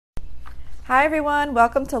Hi everyone,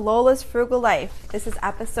 welcome to Lola's Frugal Life. This is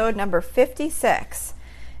episode number 56.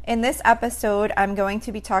 In this episode, I'm going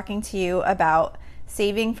to be talking to you about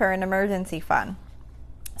saving for an emergency fund.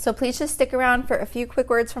 So please just stick around for a few quick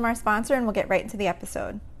words from our sponsor and we'll get right into the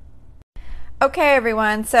episode. Okay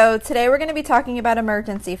everyone, so today we're going to be talking about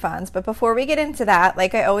emergency funds, but before we get into that,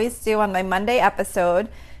 like I always do on my Monday episode,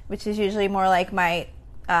 which is usually more like my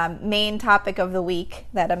main topic of the week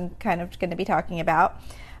that I'm kind of going to be talking about,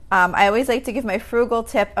 I always like to give my frugal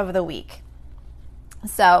tip of the week.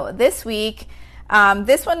 So this week,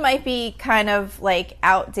 this one might be kind of like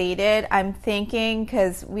outdated, I'm thinking,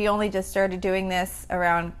 because we only just started doing this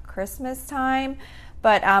around Christmas time.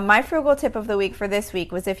 But my frugal tip of the week for this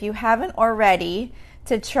week was, if you haven't already,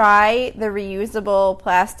 to try the reusable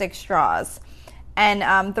plastic straws.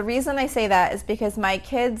 And the reason I say that is because my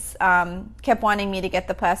kids kept wanting me to get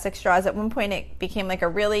the plastic straws. At one point it became like a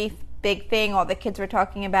really big thing all the kids were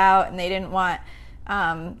talking about, and they didn't want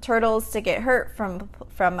turtles to get hurt from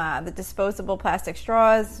the disposable plastic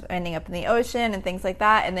straws ending up in the ocean and things like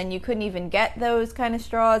that. And then you couldn't even get those kind of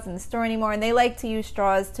straws in the store anymore, and they like to use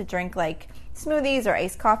straws to drink like smoothies or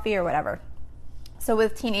iced coffee or whatever. So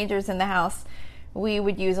with teenagers in the house, we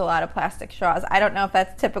would use a lot of plastic straws. I don't know if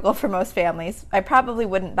that's typical for most families. I probably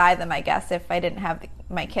wouldn't buy them, I guess, if I didn't have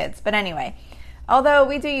my kids. But anyway, although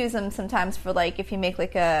we do use them sometimes for, like, if you make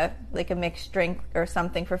like a mixed drink or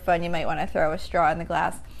something for fun, you might want to throw a straw in the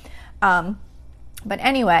glass. But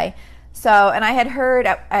anyway, so, and I had heard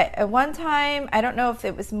at one time, I don't know if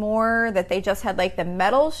it was more that they just had like the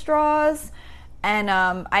metal straws, and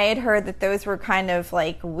I had heard that those were kind of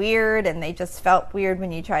like weird and they just felt weird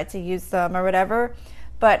when you tried to use them or whatever.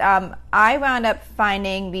 But I wound up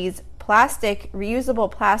finding these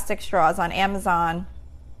reusable plastic straws on Amazon,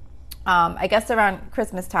 I guess around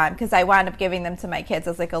Christmas time, because I wound up giving them to my kids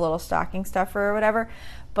as like a little stocking stuffer or whatever.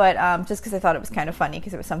 But just because I thought it was kind of funny,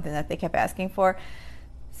 because it was something that they kept asking for.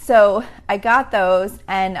 So I got those,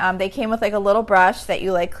 and they came with like a little brush that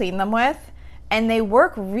you like clean them with. And they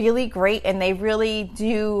work really great, and they really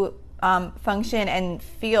do function and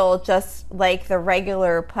feel just like the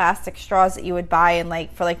regular plastic straws that you would buy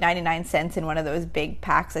for 99 cents in one of those big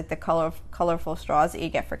packs, like the colorful straws that you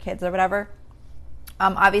get for kids or whatever.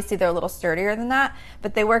 Obviously, they're a little sturdier than that,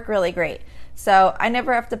 but they work really great. So I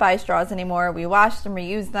never have to buy straws anymore. We washed them,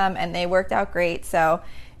 reused them, and they worked out great. So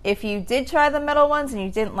if you did try the metal ones and you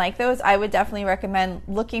didn't like those, I would definitely recommend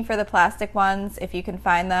looking for the plastic ones if you can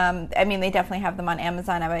find them. I mean, they definitely have them on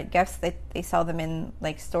Amazon. I would guess that they sell them in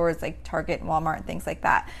like stores like Target and Walmart and things like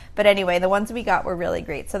that. But anyway, the ones we got were really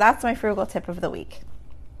great. So that's my frugal tip of the week.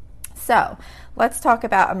 So let's talk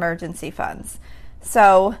about emergency funds.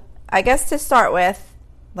 So I guess to start with,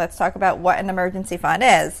 let's talk about what an emergency fund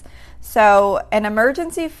is. So an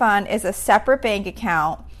emergency fund is a separate bank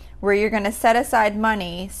account where you're going to set aside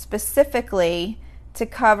money specifically to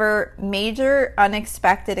cover major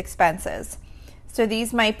unexpected expenses. So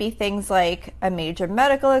these might be things like a major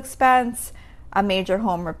medical expense, a major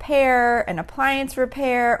home repair, an appliance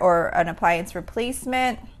repair or an appliance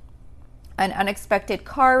replacement, an unexpected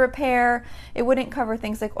car repair. It wouldn't cover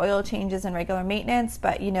things like oil changes and regular maintenance,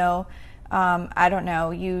 but I don't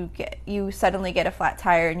know, you suddenly get a flat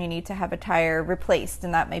tire and you need to have a tire replaced,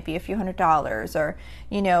 and that might be a few $100s, or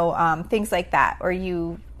things like that, or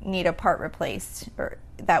you need a part replaced, or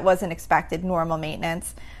that wasn't expected, normal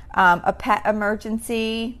maintenance. A pet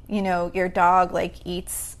emergency, your dog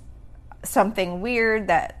eats something weird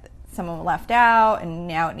that someone left out and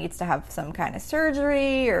now it needs to have some kind of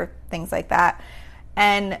surgery or things like that.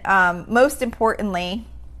 And most importantly,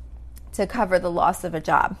 to cover the loss of a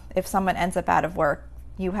job. If someone ends up out of work,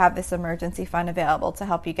 you have this emergency fund available to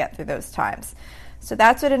help you get through those times. So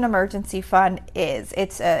that's what an emergency fund is.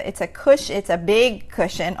 It's a cushion. It's a big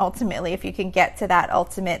cushion, ultimately, if you can get to that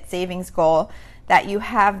ultimate savings goal that you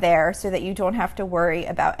have there, so that you don't have to worry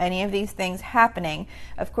about any of these things happening.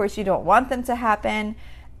 Of course, you don't want them to happen,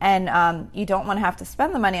 and you don't want to have to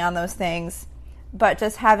spend the money on those things, but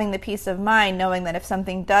just having the peace of mind knowing that if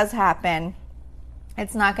something does happen,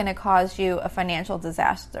 it's not going to cause you a financial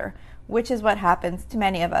disaster, which is what happens to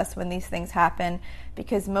many of us when these things happen,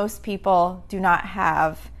 because most people do not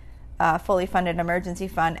have a fully funded emergency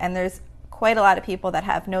fund, and there's quite a lot of people that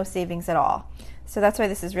have no savings at all. So that's why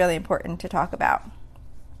this is really important to talk about.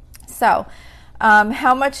 So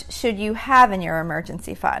how much should you have in your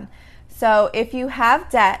emergency fund? So if you have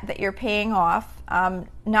debt that you're paying off,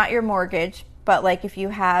 not your mortgage, but like if you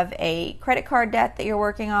have a credit card debt that you're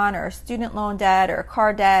working on, or a student loan debt, or a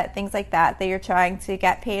car debt, things like that you're trying to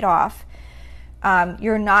get paid off,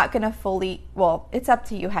 you're not going to it's up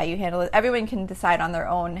to you how you handle it. Everyone can decide on their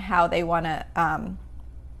own how they want to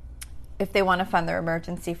if they want to fund their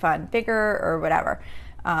emergency fund bigger or whatever,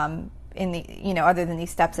 in the, other than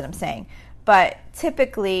these steps that I'm saying. But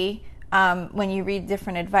typically, when you read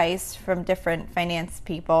different advice from different finance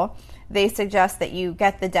people, they suggest that you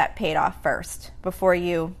get the debt paid off first before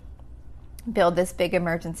you build this big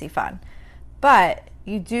emergency fund. But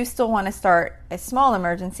you do still want to start a small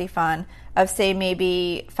emergency fund of, say,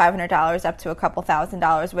 maybe $500 up to a couple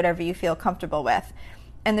 $1,000s, whatever you feel comfortable with.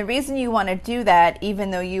 And the reason you want to do that,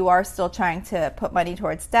 even though you are still trying to put money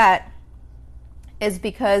towards debt, is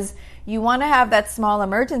because you want to have that small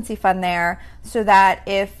emergency fund there so that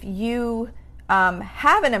if you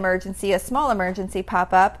have an emergency, a small emergency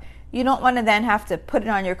pop up, you don't want to then have to put it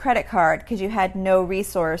on your credit card because you had no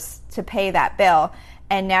resource to pay that bill.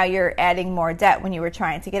 And now you're adding more debt when you were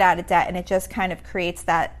trying to get out of debt, and it just kind of keeps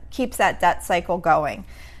that debt cycle going.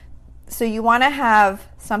 So you want to have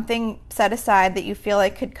something set aside that you feel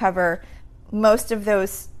like could cover most of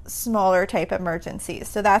those smaller type emergencies.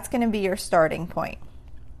 So that's going to be your starting point.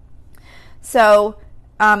 So,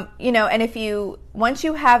 and once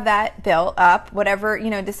you have that built up, whatever,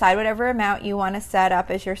 decide whatever amount you want to set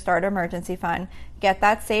up as your starter emergency fund, get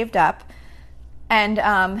that saved up.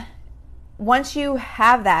 And once you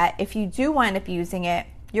have that, if you do wind up using it,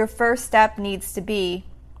 your first step needs to be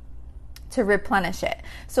to replenish it.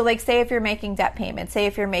 So like, say if you're making debt payments, say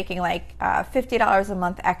if you're making like $50 a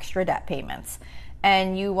month extra debt payments,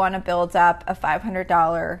 and you want to build up a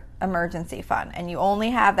 $500 emergency fund, and you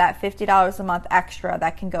only have that $50 a month extra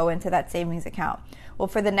that can go into that savings account. Well,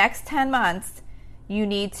 for the next 10 months, you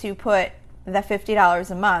need to put the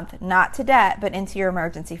 $50 a month, not to debt, but into your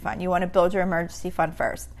emergency fund. You want to build your emergency fund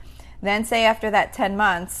first. Then say after that 10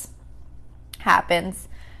 months happens,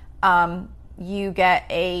 you get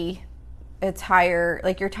a tire,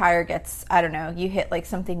 like your tire gets, you hit like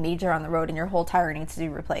something major on the road and your whole tire needs to be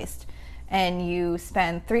replaced. And you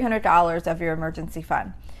spend $300 of your emergency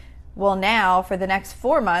fund. Well, now for the next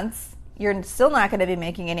 4 months, you're still not going to be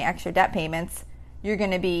making any extra debt payments. You're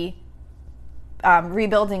going to be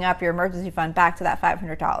rebuilding up your emergency fund back to that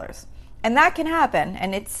 $500. And that can happen,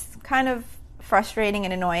 and it's kind of frustrating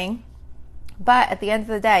and annoying. But at the end of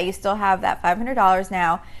the day, you still have that $500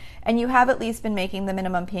 now, and you have at least been making the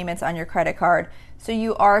minimum payments on your credit card. So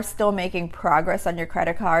you are still making progress on your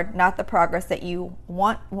credit card, not the progress that you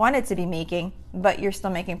wanted to be making, but you're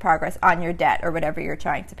still making progress on your debt or whatever you're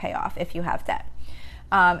trying to pay off if you have debt.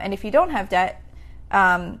 And if you don't have debt,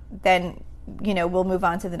 then we'll move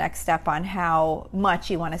on to the next step on how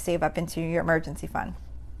much you want to save up into your emergency fund.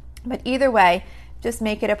 But either way, just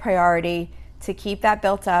make it a priority to keep that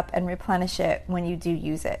built up and replenish it when you do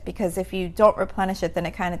use it. Because if you don't replenish it, then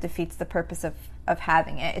it kind of defeats the purpose of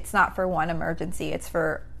having it. It's not for one emergency. It's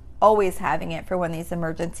for always having it for when these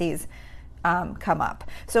emergencies come up.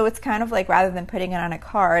 So it's kind of like, rather than putting it on a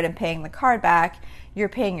card and paying the card back, you're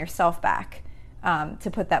paying yourself back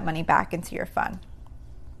to put that money back into your fund.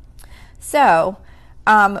 So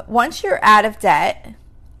once you're out of debt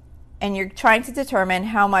and you're trying to determine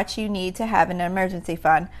how much you need to have in an emergency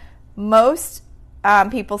fund, most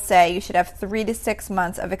people say you should have 3 to 6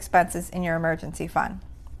 months of expenses in your emergency fund.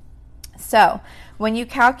 So when you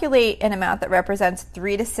calculate an amount that represents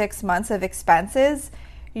 3 to 6 months of expenses,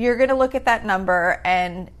 you're going to look at that number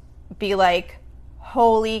and be like,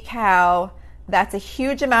 holy cow, that's a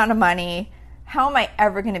huge amount of money. How am I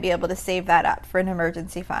ever going to be able to save that up for an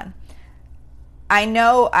emergency fund? I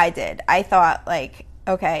know I did. I thought, like,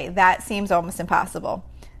 okay, that seems almost impossible.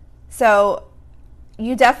 So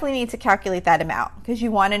you definitely need to calculate that amount because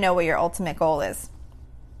you want to know what your ultimate goal is.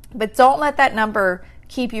 But don't let that number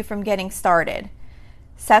keep you from getting started.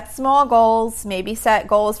 Set small goals, maybe set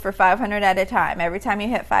goals for $500 at a time. Every time you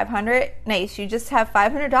hit $500, nice, you just have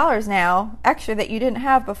 $500 now extra that you didn't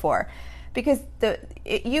have before. Because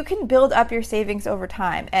you can build up your savings over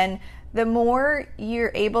time, and the more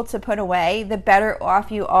you're able to put away, the better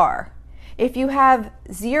off you are. If you have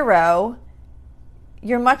 0,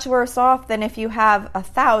 you're much worse off than if you have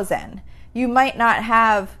 1,000. You might not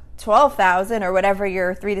have 12,000 or whatever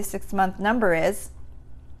your 3 to 6 month number is,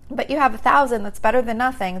 but you have 1,000. That's better than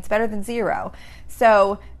nothing. It's better than 0.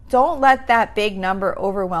 So don't let that big number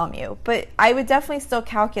overwhelm you. But I would definitely still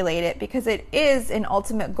calculate it because it is an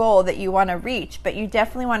ultimate goal that you want to reach, but you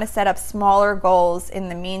definitely want to set up smaller goals in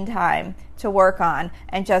the meantime to work on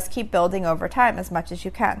and just keep building over time as much as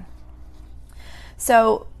you can.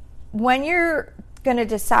 So when you're going to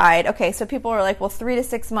decide, okay, so people are like, well, 3 to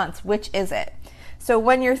 6 months, which is it? So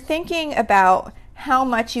when you're thinking about how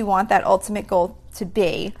much you want that ultimate goal to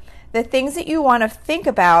be, the things that you want to think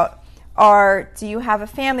about are, do you have a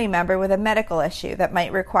family member with a medical issue that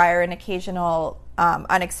might require an occasional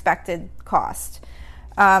unexpected cost?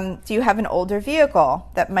 Do you have an older vehicle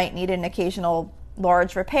that might need an occasional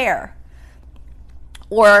large repair?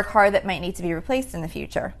 Or a car that might need to be replaced in the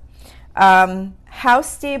future? How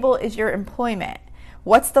stable is your employment?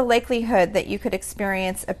 What's the likelihood that you could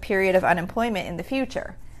experience a period of unemployment in the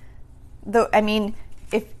future?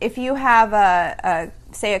 If you have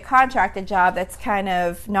say a contracted job that's kind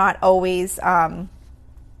of not always,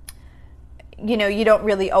 you don't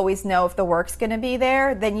really always know if the work's going to be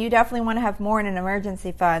there, then you definitely want to have more in an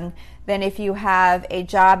emergency fund than if you have a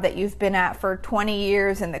job that you've been at for 20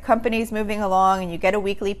 years and the company's moving along and you get a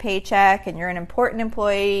weekly paycheck and you're an important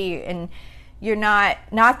employee and you're not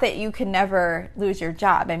that you can never lose your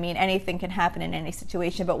job. I mean, anything can happen in any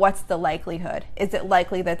situation, but what's the likelihood? Is it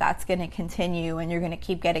likely that that's going to continue and you're going to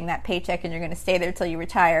keep getting that paycheck and you're going to stay there till you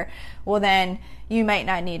retire? Well, then you might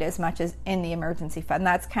not need as much as in the emergency fund.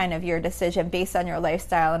 That's kind of your decision based on your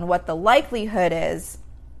lifestyle and what the likelihood is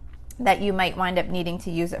that you might wind up needing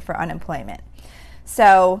to use it for unemployment.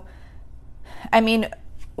 So,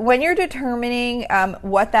 when you're determining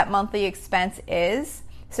what that monthly expense is,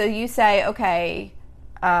 so you say, okay,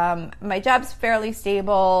 my job's fairly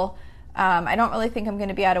stable. I don't really think I'm going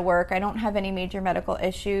to be out of work. I don't have any major medical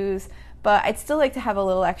issues, but I'd still like to have a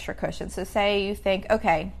little extra cushion. So say you think,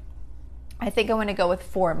 okay, I think I want to go with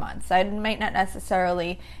 4 months. I might not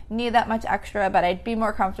necessarily need that much extra, but I'd be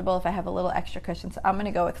more comfortable if I have a little extra cushion. So I'm going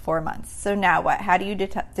to go with 4 months. So now what? How do you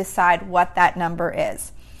decide what that number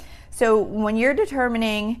is? So when you're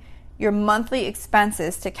determining your monthly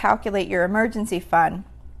expenses to calculate your emergency fund,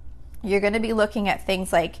 you're going to be looking at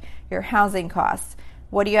things like your housing costs.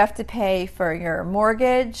 What do you have to pay for your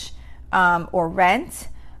mortgage or rent?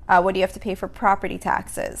 What do you have to pay for property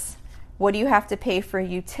taxes? What do you have to pay for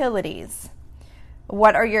utilities?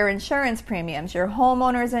 What are your insurance premiums? Your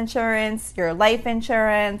homeowner's insurance, your life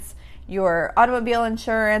insurance, your automobile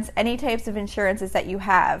insurance, any types of insurances that you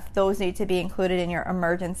have, those need to be included in your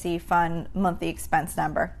emergency fund monthly expense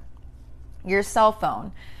number. Your cell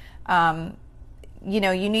phone. You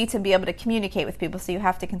need to be able to communicate with people, so you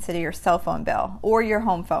have to consider your cell phone bill or your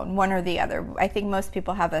home phone, one or the other. I think most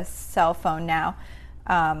people have a cell phone now.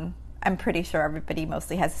 I'm pretty sure everybody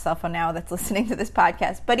mostly has a cell phone now that's listening to this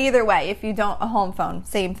podcast. But either way, if you don't, a home phone,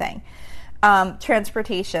 same thing.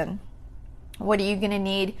 Transportation. What are you going to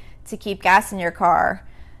need to keep gas in your car?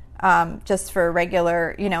 Just for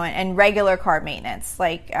regular, and regular car maintenance,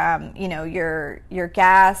 like, your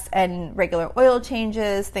gas and regular oil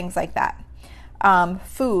changes, things like that.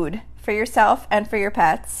 Food for yourself and for your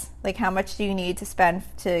pets. Like, how much do you need to spend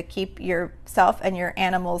to keep yourself and your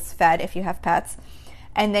animals fed if you have pets?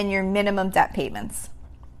 And then your minimum debt payments.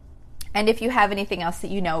 And if you have anything else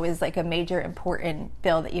that is like a major important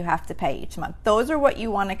bill that you have to pay each month. Those are what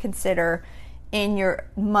you want to consider in your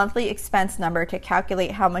monthly expense number to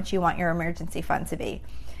calculate how much you want your emergency fund to be.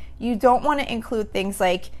 You don't want to include things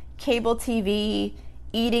like cable TV,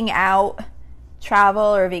 eating out,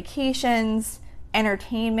 travel or vacations,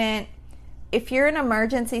 entertainment. If you're in an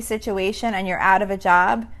emergency situation and you're out of a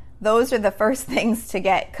job, those are the first things to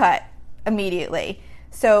get cut immediately.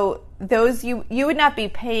 So those you would not be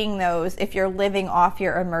paying those if you're living off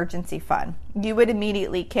your emergency fund. You would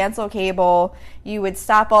immediately cancel cable, you would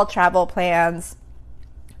stop all travel plans,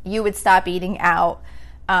 you would stop eating out,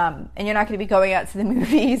 and you're not going to be going out to the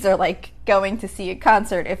movies or like going to see a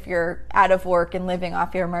concert if you're out of work and living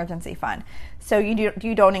off your emergency fund. So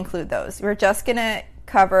you don't include those. We're just going to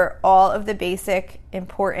cover all of the basic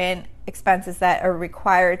important expenses that are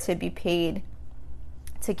required to be paid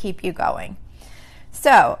to keep you going.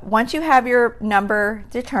 So once you have your number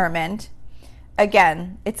determined,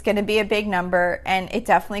 again, it's going to be a big number and it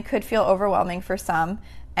definitely could feel overwhelming for some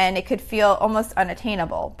and it could feel almost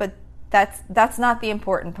unattainable, but that's not the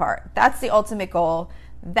important part. That's the ultimate goal.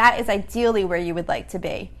 That is ideally where you would like to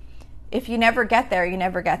be. If you never get there, you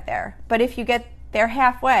never get there. But if you get there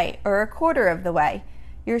halfway or a quarter of the way,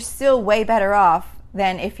 you're still way better off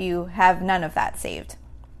than if you have none of that saved.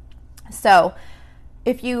 So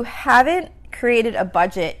if you haven't created a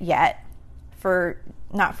budget yet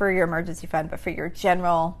not for your emergency fund, but for your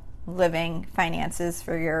general living finances,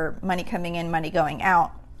 for your money coming in, money going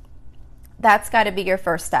out, that's got to be your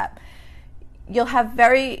first step. You're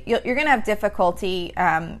going to have difficulty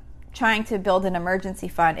trying to build an emergency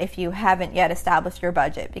fund if you haven't yet established your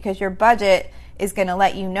budget, because your budget is going to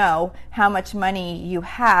let you know how much money you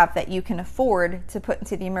have that you can afford to put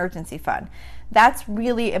into the emergency fund. That's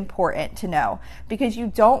really important to know, because you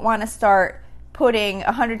don't want to start putting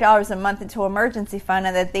 $100 a month into an emergency fund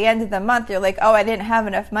and at the end of the month you're like, oh, I didn't have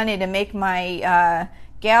enough money to make my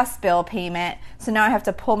gas bill payment, so now I have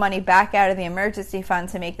to pull money back out of the emergency fund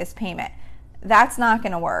to make this payment. That's not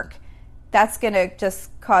going to work. that's going to just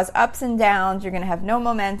cause ups and downs. You're going to have no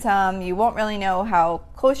momentum. You won't really know how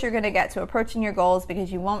close you're going to get to approaching your goals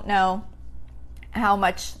because you won't know how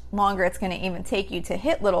much longer it's going to even take you to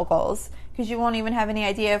hit little goals because you won't even have any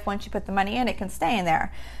idea if once you put the money in, it can stay in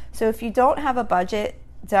there. So if you don't have a budget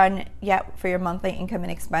done yet for your monthly income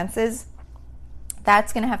and expenses,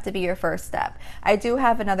 that's going to have to be your first step. I do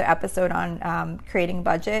have another episode on creating a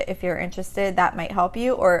budget. If you're interested, that might help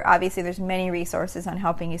you. Or obviously there's many resources on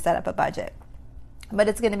helping you set up a budget. But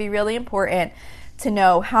it's going to be really important to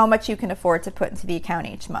know how much you can afford to put into the account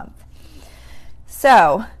each month.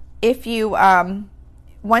 So if you,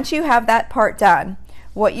 once you have that part done,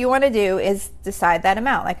 what you want to do is decide that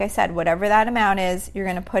amount. Like I said, whatever that amount is, you're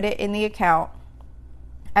going to put it in the account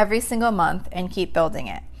every single month and keep building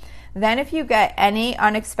it. Then if you get any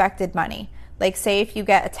unexpected money, like say if you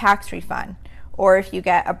get a tax refund, or if you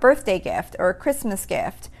get a birthday gift or a Christmas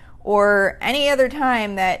gift, or any other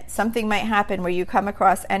time that something might happen where you come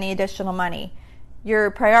across any additional money,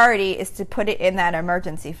 your priority is to put it in that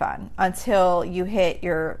emergency fund until you hit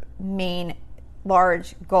your main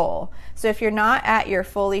large goal. So if you're not at your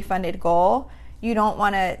fully funded goal, you don't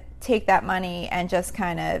want to take that money and just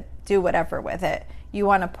kind of do whatever with it. You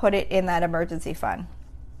want to put it in that emergency fund,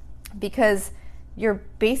 because you're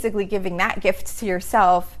basically giving that gift to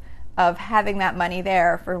yourself of having that money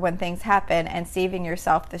there for when things happen and saving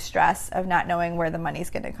yourself the stress of not knowing where the money's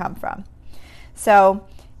going to come from. So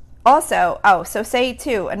also, so say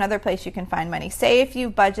too, another place you can find money. Say if you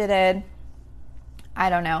budgeted, I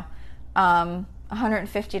don't know,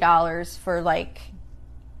 $150 for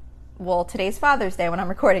today's Father's Day when I'm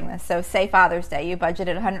recording this. So say Father's Day, you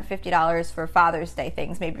budgeted $150 for Father's Day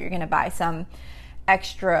things. Maybe you're going to buy some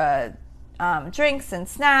extra drinks and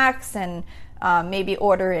snacks and maybe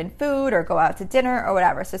order in food or go out to dinner or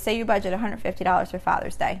whatever. So say you budget $150 for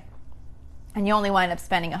Father's Day and you only wind up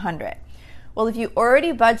spending $100. Well, if you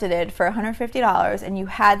already budgeted for $150 and you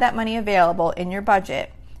had that money available in your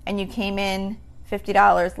budget and you came in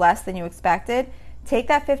 $50 less than you expected, take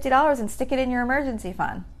that $50 and stick it in your emergency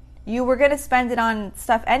fund. You were going to spend it on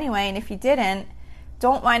stuff anyway, and if you didn't,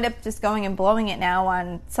 don't wind up just going and blowing it now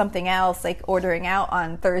on something else, like ordering out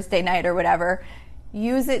on Thursday night or whatever.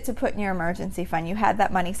 Use it to put in your emergency fund. You had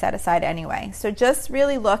that money set aside anyway. So just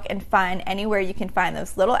really look and find anywhere you can find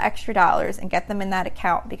those little extra dollars and get them in that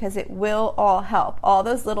account, because it will all help. All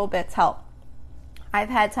those little bits help. I've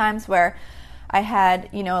had times where I had,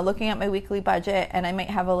 looking at my weekly budget, and I might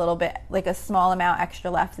have a little bit, like a small amount extra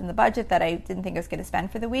left in the budget that I didn't think I was going to spend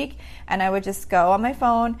for the week. And I would just go on my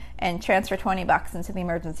phone and transfer $20 into the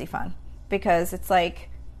emergency fund, because it's like,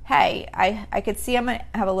 hey, I could see I'm going to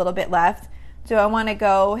have a little bit left. Do I want to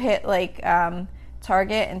go hit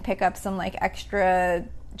Target and pick up some extra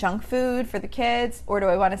junk food for the kids, or do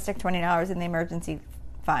I want to stick $20 in the emergency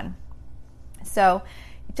fund? So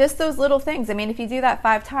just those little things. I mean, if you do that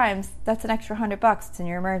 5 times, that's an extra $100. It's in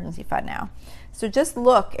your emergency fund now. So just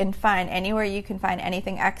look and find anywhere you can find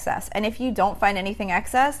anything excess. And if you don't find anything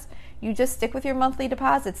excess, you just stick with your monthly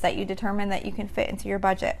deposits that you determine that you can fit into your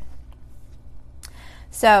budget.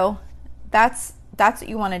 So that's what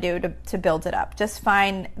you want to do to build it up. Just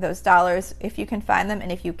find those dollars if you can find them. And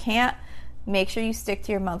if you can't, make sure you stick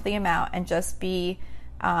to your monthly amount and just be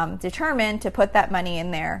determined to put that money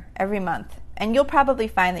in there every month. And you'll probably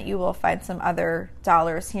find that you will find some other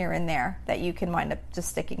dollars here and there that you can wind up just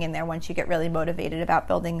sticking in there once you get really motivated about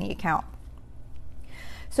building the account.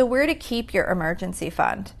 So where to keep your emergency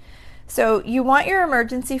fund? So you want your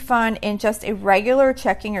emergency fund in just a regular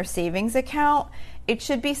checking or savings account. It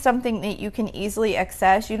should be something that you can easily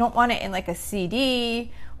access. You don't want it in a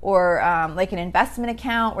CD or an investment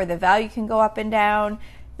account where the value can go up and down.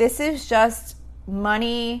 This is just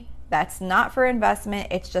money that's not for investment.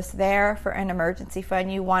 It's just there for an emergency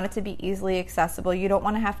fund. You want it to be easily accessible. You don't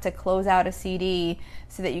want to have to close out a CD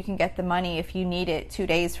so that you can get the money if you need it 2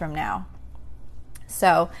 days from now.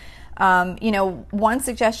 So, one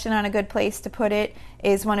suggestion on a good place to put it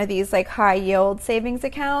is one of these high yield savings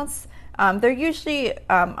accounts. They're usually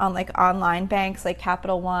on online banks, like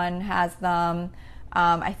Capital One has them.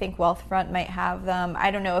 I think Wealthfront might have them.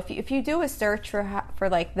 I don't know. If you do a search for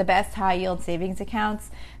the best high yield savings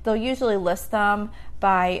accounts, they'll usually list them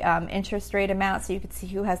by interest rate amount, so you can see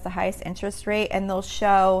who has the highest interest rate, and they'll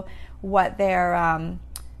show what their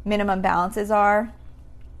minimum balances are.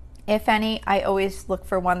 If any, I always look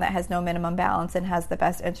for one that has no minimum balance and has the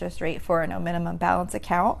best interest rate for a no minimum balance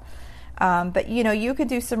account. But you could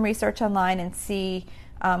do some research online and see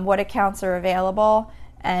what accounts are available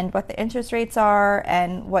and what the interest rates are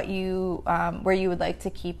and what you where you would like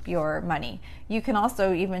to keep your money. You can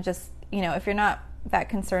also even just, if you're not that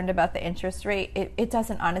concerned about the interest rate. It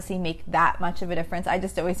doesn't honestly make that much of a difference. I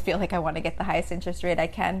just always feel like I want to get the highest interest rate I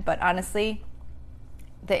can, but honestly,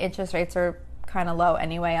 the interest rates are kind of low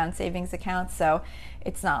anyway on savings accounts, so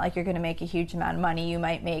it's not like you're going to make a huge amount of money. You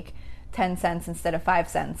might make 10 cents instead of 5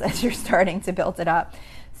 cents as you're starting to build it up.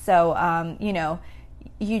 So,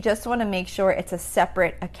 you just want to make sure it's a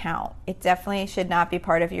separate account. It definitely should not be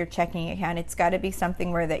part of your checking account. It's got to be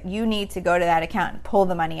something where that you need to go to that account and pull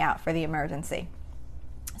the money out for the emergency.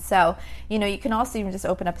 So, you can also even just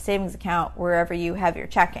open up a savings account wherever you have your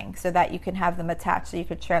checking so that you can have them attached, so you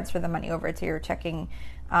could transfer the money over to your checking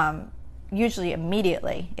usually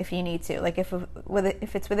immediately if you need to. Like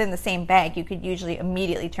if it's within the same bank, you could usually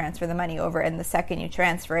immediately transfer the money over, and the second you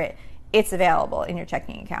transfer it, it's available in your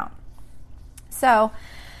checking account. So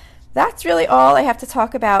that's really all I have to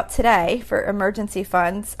talk about today for emergency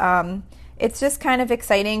funds. It's just kind of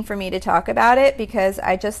exciting for me to talk about it because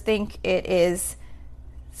I just think it is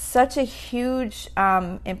such a huge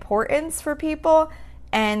importance for people.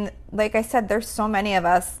 And like I said, there's so many of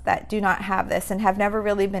us that do not have this and have never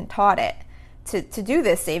really been taught it to do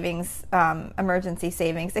this savings, emergency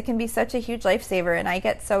savings. It can be such a huge lifesaver, and I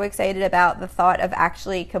get so excited about the thought of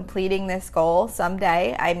actually completing this goal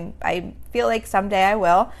someday. I feel like someday I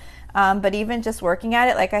will, but even just working at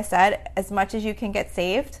it, like I said, as much as you can get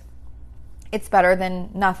saved, it's better than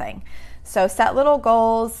nothing. So set little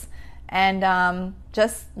goals and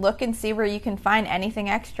just look and see where you can find anything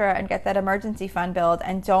extra and get that emergency fund build.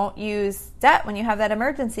 And don't use debt when you have that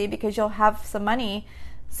emergency, because you'll have some money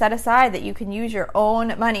set aside that you can use your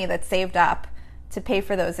own money that's saved up to pay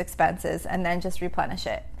for those expenses, and then just replenish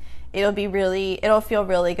it. It'll feel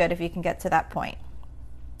really good if you can get to that point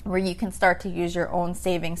where you can start to use your own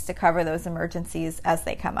savings to cover those emergencies as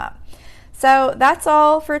they come up. So that's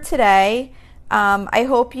all for today. I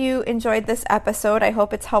hope you enjoyed this episode. I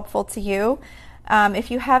hope it's helpful to you. If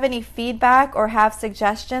you have any feedback or have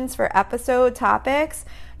suggestions for episode topics,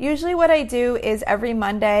 usually what I do is every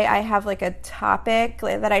Monday I have like a topic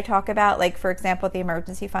that I talk about, like for example, the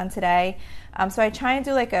emergency fund today. So I try and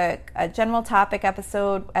do like a general topic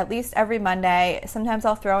episode at least every Monday. Sometimes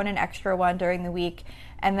I'll throw in an extra one during the week,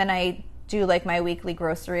 and then I do like my weekly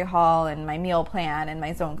grocery haul and my meal plan and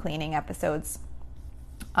my zone cleaning episodes.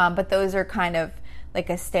 But those are kind of like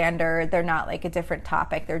a standard. They're not like a different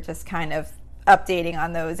topic. They're just kind of updating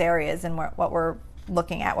on those areas and what we're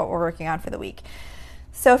looking at, what we're working on for the week.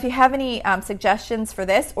 So if you have any suggestions for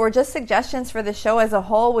this, or just suggestions for the show as a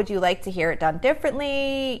whole, would you like to hear it done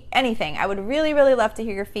differently? Anything. I would really, really love to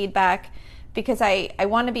hear your feedback, because I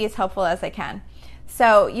want to be as helpful as I can.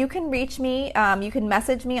 So you can reach me, you can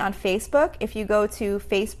message me on Facebook if you go to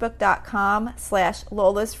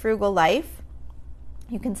facebook.com/Lola's Frugal Life.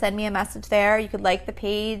 You can send me a message there. You could like the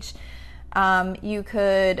page. You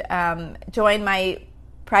could join my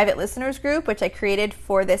private listeners group, which I created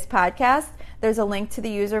for this podcast. There's a link to the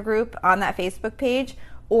user group on that Facebook page,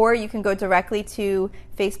 or you can go directly to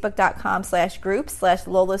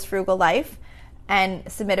facebook.com/groups/Lola's Frugal Life and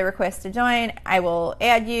submit a request to join. I will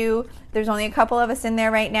add you. There's only a couple of us in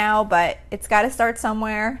there right now, but it's got to start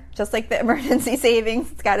somewhere. Just like the emergency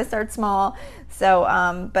savings, it's got to start small.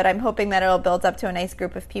 So, but I'm hoping that it'll build up to a nice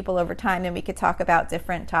group of people over time, and we could talk about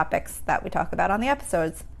different topics that we talk about on the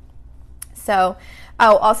episodes. So,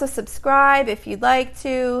 also subscribe if you'd like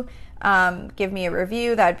to. Give me a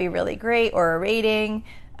review. That would be really great, or a rating.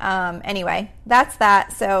 Anyway, that's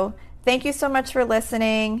that. So thank you so much for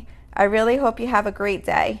listening. I really hope you have a great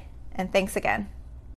day, and thanks again.